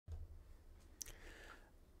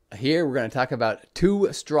Here we're going to talk about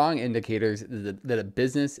two strong indicators that a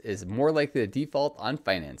business is more likely to default on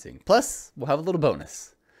financing. Plus, we'll have a little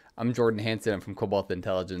bonus. I'm Jordan Hansen. I'm from Cobalt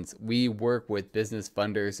Intelligence. We work with business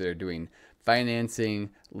funders that are doing financing,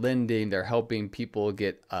 lending. They're helping people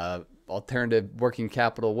get alternative working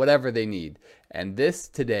capital, whatever they need. And this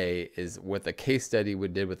today is with a case study we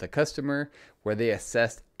did with a customer where they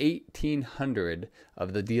assessed 1,800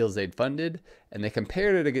 of the deals they'd funded, and they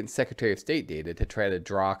compared it against Secretary of State data to try to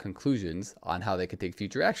draw conclusions on how they could take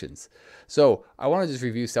future actions. So I want to just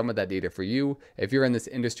review some of that data for you. If you're in this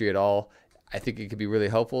industry at all, I think it could be really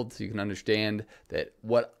helpful so you can understand that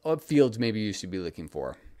what fields maybe you should be looking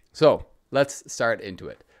for. So let's start into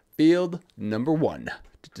it. Field number one.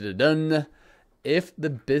 If the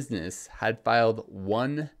business had filed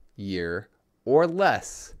 1 year or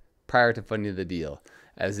less prior to funding the deal,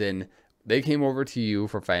 as in they came over to you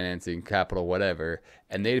for financing, capital, whatever,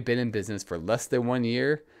 and they'd been in business for less than 1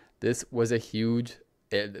 year, this was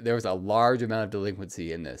there was a large amount of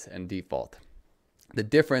delinquency in this and default. The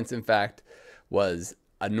difference, in fact, was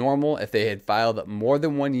a normal, if they had filed more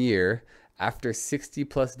than 1 year, after 60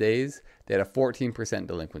 plus days, they had a 14%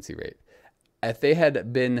 delinquency rate. If they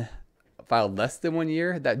had been filed less than 1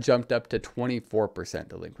 year, that jumped up to 24%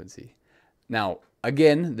 delinquency. Now,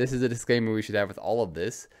 again, this is a disclaimer we should have with all of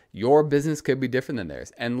this. Your business could be different than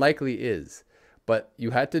theirs, and likely is. But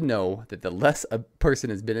you had to know that the less a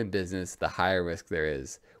person has been in business, the higher risk there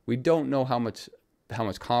is. We don't know how much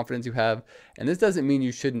confidence you have, and this doesn't mean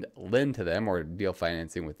you shouldn't lend to them or deal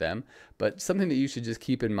financing with them, but something that you should just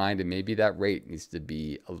keep in mind, and maybe that rate needs to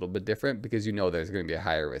be a little bit different because you know there's going to be a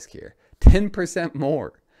higher risk here. 10%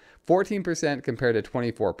 more. 14% compared to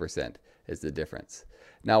 24% is the difference.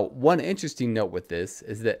 Now, one interesting note with this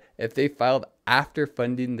is that if they filed after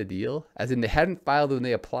funding the deal, as in they hadn't filed when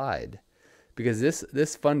they applied, because this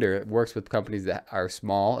funder works with companies that are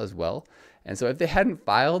small as well. And so if they hadn't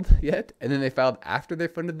filed yet, and then they filed after they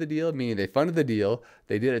funded the deal, meaning they funded the deal,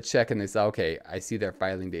 they did a check and they saw, okay, I see their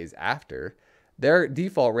filing days after, their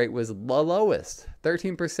default rate was the lowest,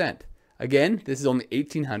 13%. Again, this is only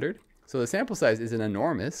 1,800. So the sample size isn't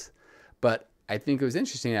enormous, but I think it was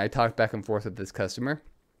interesting. I talked back and forth with this customer,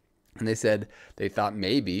 and they said they thought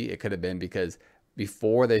maybe it could have been because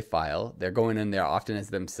before they file, they're going in there often as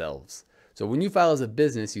themselves. So when you file as a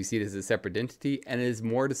business, you see it as a separate entity, and it is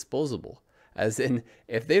more disposable. As in,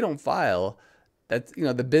 if they don't file, that's,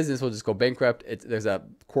 the business will just go bankrupt. There's a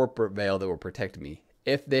corporate veil that will protect me.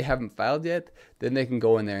 If they haven't filed yet, then they can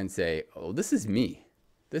go in there and say, oh, this is me.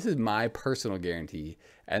 This is my personal guarantee.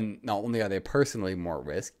 And not only are they personally more at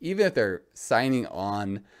risk, even if they're signing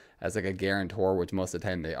on as like a guarantor, which most of the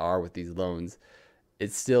time they are with these loans,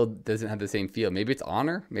 it still doesn't have the same feel. Maybe it's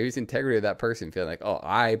honor, maybe it's integrity of that person feeling like, oh,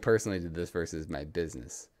 I personally did this versus my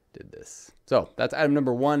business did this. So that's item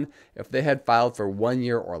number one. If they had filed for 1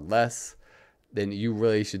 year or less, then you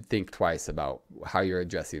really should think twice about how you're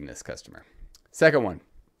addressing this customer. Second one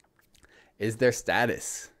is their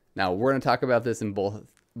status. Now we're going to talk about this in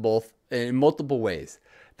in multiple ways.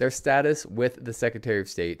 Their status with the Secretary of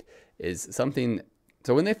State is something.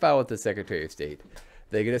 So when they file with the Secretary of State,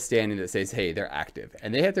 they get a standing that says, hey, they're active.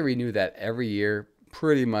 And they have to renew that every year,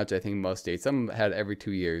 pretty much. I think most states, some had every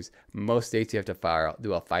 2 years. Most states you have to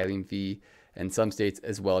do a filing fee. And some states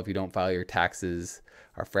as well, if you don't file your taxes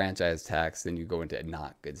or franchise tax, then you go into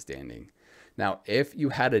not good standing. Now, if you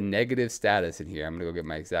had a negative status in here, I'm going to go get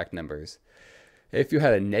my exact numbers. If you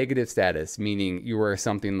had a negative status, meaning you were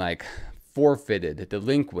something like forfeited,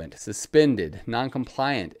 delinquent, suspended,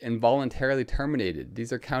 non-compliant, involuntarily terminated,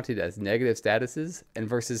 these are counted as negative statuses, and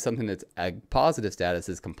versus something that's a positive status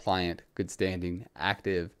is compliant, good standing,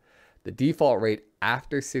 active. The default rate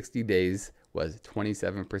after 60 days was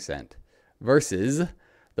 27% versus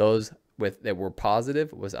those that were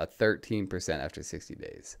positive was a 13% after 60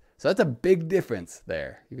 days. So that's a big difference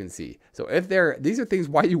there, you can see. So if these are things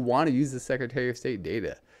why you want to use the Secretary of State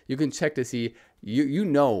data. You can check to see, you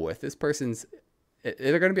know if this person's,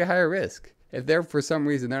 they're going to be a higher risk. If they're, for some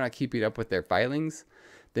reason, they're not keeping up with their filings,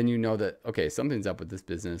 then you know that, okay, something's up with this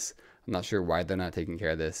business. I'm not sure why they're not taking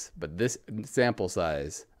care of this. But this sample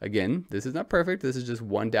size, again, this is not perfect. This is just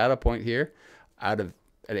one data point here out of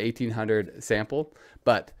an 1,800 sample.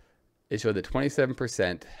 But it showed that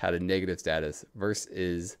 27% had a negative status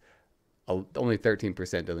versus only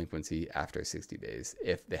 13% delinquency after 60 days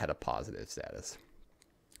if they had a positive status.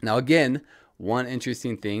 Now, again, one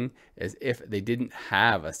interesting thing is if they didn't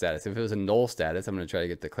have a status. If it was a null status, I'm going to try to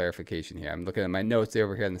get the clarification here. I'm looking at my notes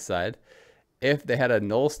over here on the side. If they had a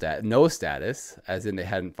no status, as in they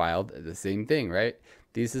hadn't filed, the same thing, right?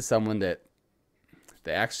 This is someone that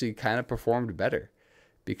they actually kind of performed better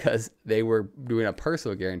because they were doing a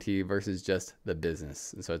personal guarantee versus just the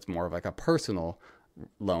business. And so it's more of like a personal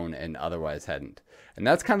loan and otherwise hadn't. And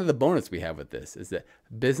that's kind of the bonus we have with this, is that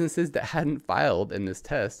businesses that hadn't filed in this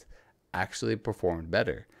test actually performed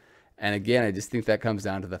better. And again, I just think that comes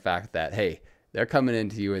down to the fact that, hey, they're coming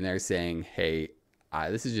into you and they're saying, hey,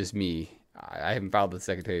 this is just me. I haven't filed with the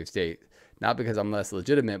Secretary of State, not because I'm less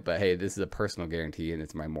legitimate, but hey, this is a personal guarantee and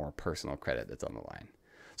it's my more personal credit that's on the line.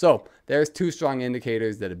 So there's 2 strong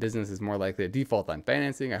indicators that a business is more likely to default on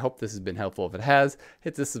financing. I hope this has been helpful. If it has,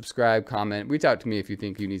 hit the subscribe, comment, reach out to me if you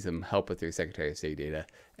think you need some help with your Secretary of State data,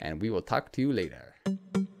 and we will talk to you later.